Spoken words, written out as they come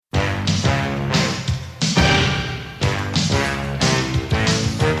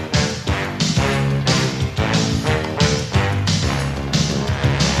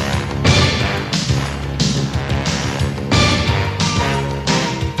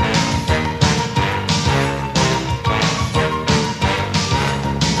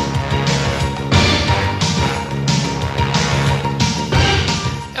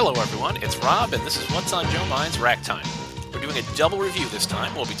Rob, and this is What's on Joe Mind's Rack Time. We're doing a double review this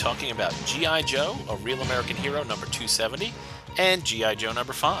time. We'll be talking about G.I. Joe, A Real American Hero number 270, and G.I. Joe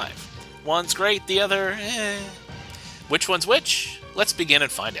number 5. One's great, the other, Which one's which? Let's begin and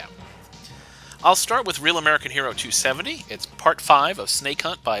find out. I'll start with Real American Hero 270. It's part 5 of Snake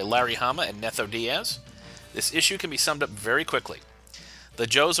Hunt by Larry Hama and Netho Diaz. This issue can be summed up very quickly. The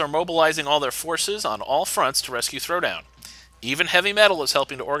Joes are mobilizing all their forces on all fronts to rescue Throwdown. Even Heavy Metal is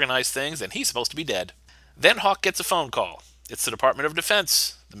helping to organize things, and he's supposed to be dead. Then Hawk gets a phone call. It's the Department of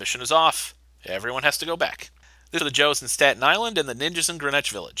Defense. The mission is off. Everyone has to go back. This is the Joes in Staten Island and the ninjas in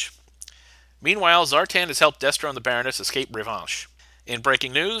Greenwich Village. Meanwhile, Zartan has helped Destro and the Baroness escape Revanche. In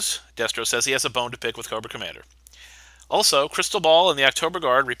breaking news, Destro says he has a bone to pick with Cobra Commander. Also, Crystal Ball and the October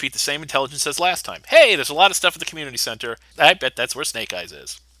Guard repeat the same intelligence as last time. Hey, there's a lot of stuff at the community center. I bet that's where Snake Eyes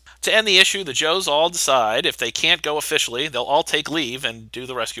is. To end the issue, the Joes all decide if they can't go officially, they'll all take leave and do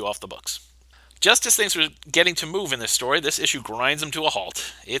the rescue off the books. Just as things are getting to move in this story, this issue grinds them to a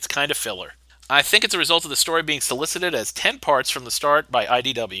halt. It's kind of filler. I think it's a result of the story being solicited as 10 parts from the start by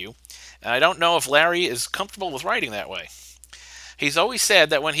IDW, and I don't know if Larry is comfortable with writing that way. He's always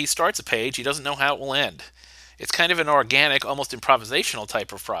said that when he starts a page, he doesn't know how it will end. It's kind of an organic, almost improvisational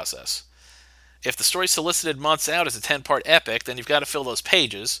type of process. If the story's solicited months out as a 10-part epic, then you've got to fill those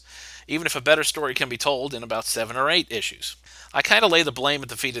pages, even if a better story can be told in about 7 or 8 issues. I kind of lay the blame at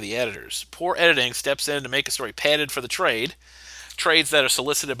the feet of the editors. Poor editing steps in to make a story padded for the trades that are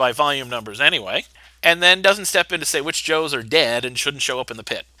solicited by volume numbers anyway, and then doesn't step in to say which Joes are dead and shouldn't show up in the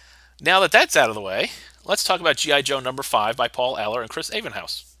pit. Now that that's out of the way, let's talk about G.I. Joe number 5 by Paul Allor and Chris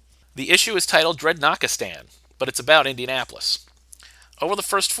Avonhouse. The issue is titled Dreadnoughtistan, but it's about Indianapolis. Over the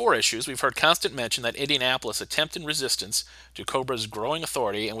first 4 issues, we've heard constant mention that Indianapolis attempted resistance to Cobra's growing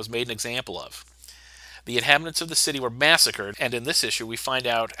authority and was made an example of. The inhabitants of the city were massacred, and in this issue we find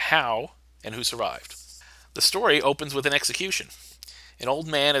out how and who survived. The story opens with an execution. An old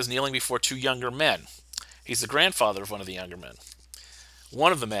man is kneeling before 2 younger men. He's the grandfather of one of the younger men.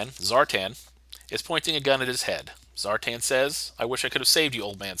 One of the men, Zartan, is pointing a gun at his head. Zartan says, "I wish I could have saved you,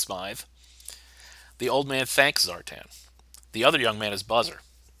 old man Smythe." The old man thanks Zartan. The other young man is Buzzer.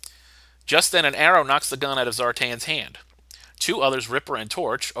 Just then an arrow knocks the gun out of Zartan's hand. 2 others, Ripper and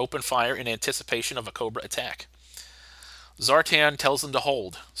Torch, open fire in anticipation of a Cobra attack. Zartan tells them to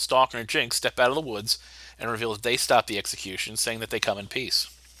hold. Stalker and Jinx step out of the woods and reveal that they stopped the execution, saying that they come in peace.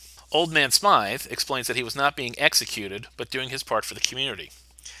 Old man Smythe explains that he was not being executed, but doing his part for the community.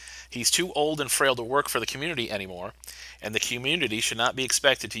 He's too old and frail to work for the community anymore, and the community should not be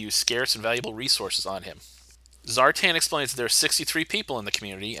expected to use scarce and valuable resources on him. Zartan explains that there are 63 people in the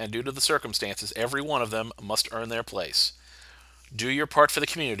community, and due to the circumstances, every one of them must earn their place. Do your part for the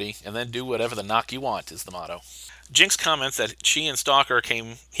community, and then do whatever the knock you want, is the motto. Jinx comments that she and Stalker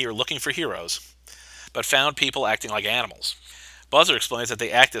came here looking for heroes, but found people acting like animals. Buzzer explains that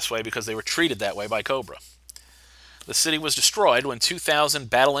they act this way because they were treated that way by Cobra. The city was destroyed when 2,000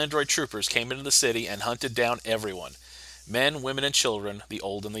 battle android troopers came into the city and hunted down everyone. Men, women, and children, the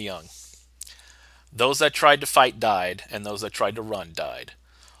old and the young. Those that tried to fight died, and those that tried to run died.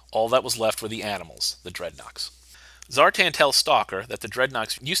 All that was left were the animals, the Dreadnoks. Zartan tells Stalker that the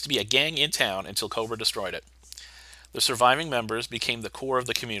Dreadnoks used to be a gang in town until Cobra destroyed it. The surviving members became the core of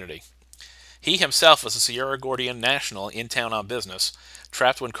the community. He himself was a Sierra Gordian national in town on business,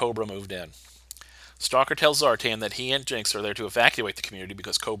 trapped when Cobra moved in. Stalker tells Zartan that he and Jinx are there to evacuate the community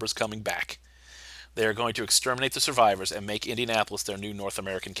because Cobra's coming back. They are going to exterminate the survivors and make Indianapolis their new North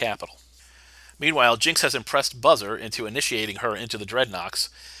American capital. Meanwhile, Jinx has impressed Buzzer into initiating her into the Dreadnoks,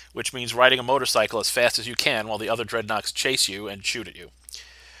 which means riding a motorcycle as fast as you can while the other Dreadnoks chase you and shoot at you.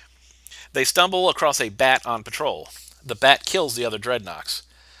 They stumble across a bat on patrol. The bat kills the other Dreadnoks.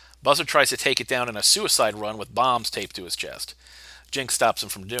 Buzzer tries to take it down in a suicide run with bombs taped to his chest. Jinx stops him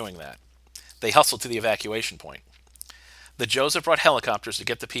from doing that. They hustle to the evacuation point. The Joes have brought helicopters to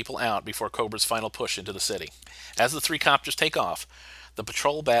get the people out before Cobra's final push into the city. As the 3 copters take off, the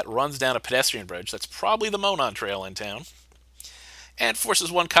patrol bat runs down a pedestrian bridge that's probably the Monon Trail in town, and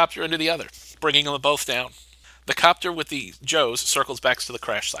forces one copter into the other, bringing them both down. The copter with the Joes circles back to the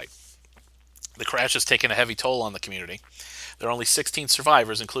crash site. The crash has taken a heavy toll on the community. There are only 16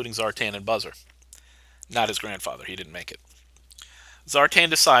 survivors, including Zartan and Buzzer. Not his grandfather, he didn't make it. Zartan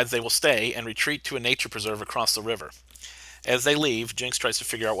decides they will stay and retreat to a nature preserve across the river. As they leave, Jinx tries to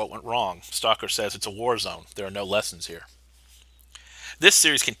figure out what went wrong. Stalker says it's a war zone. There are no lessons here. This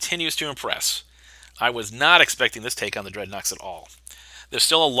series continues to impress. I was not expecting this take on the Dreadnoks at all. They're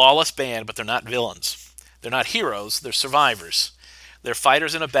still a lawless band, but they're not villains. They're not heroes, they're survivors. They're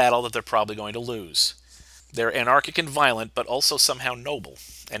fighters in a battle that they're probably going to lose. They're anarchic and violent, but also somehow noble.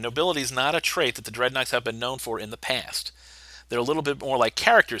 And nobility is not a trait that the Dreadnoks have been known for in the past. They're a little bit more like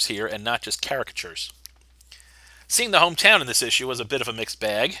characters here and not just caricatures. Seeing the hometown in this issue was a bit of a mixed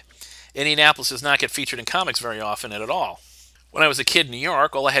bag. Indianapolis does not get featured in comics very often at all. When I was a kid in New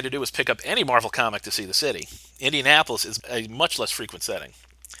York, all I had to do was pick up any Marvel comic to see the city. Indianapolis is a much less frequent setting.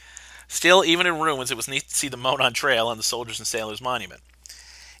 Still, even in ruins, it was neat to see the Monon Trail and the Soldiers and Sailors Monument.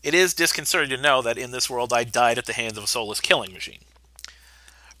 It is disconcerting to know that in this world I died at the hands of a soulless killing machine.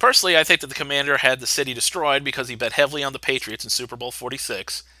 Personally, I think that the commander had the city destroyed because he bet heavily on the Patriots in Super Bowl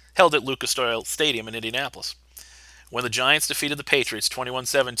 46, held at Lucas Oil Stadium in Indianapolis. When the Giants defeated the Patriots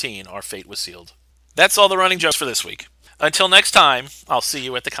 21-17, our fate was sealed. That's all the running jokes for this week. Until next time, I'll see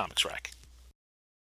you at the Comics Rack.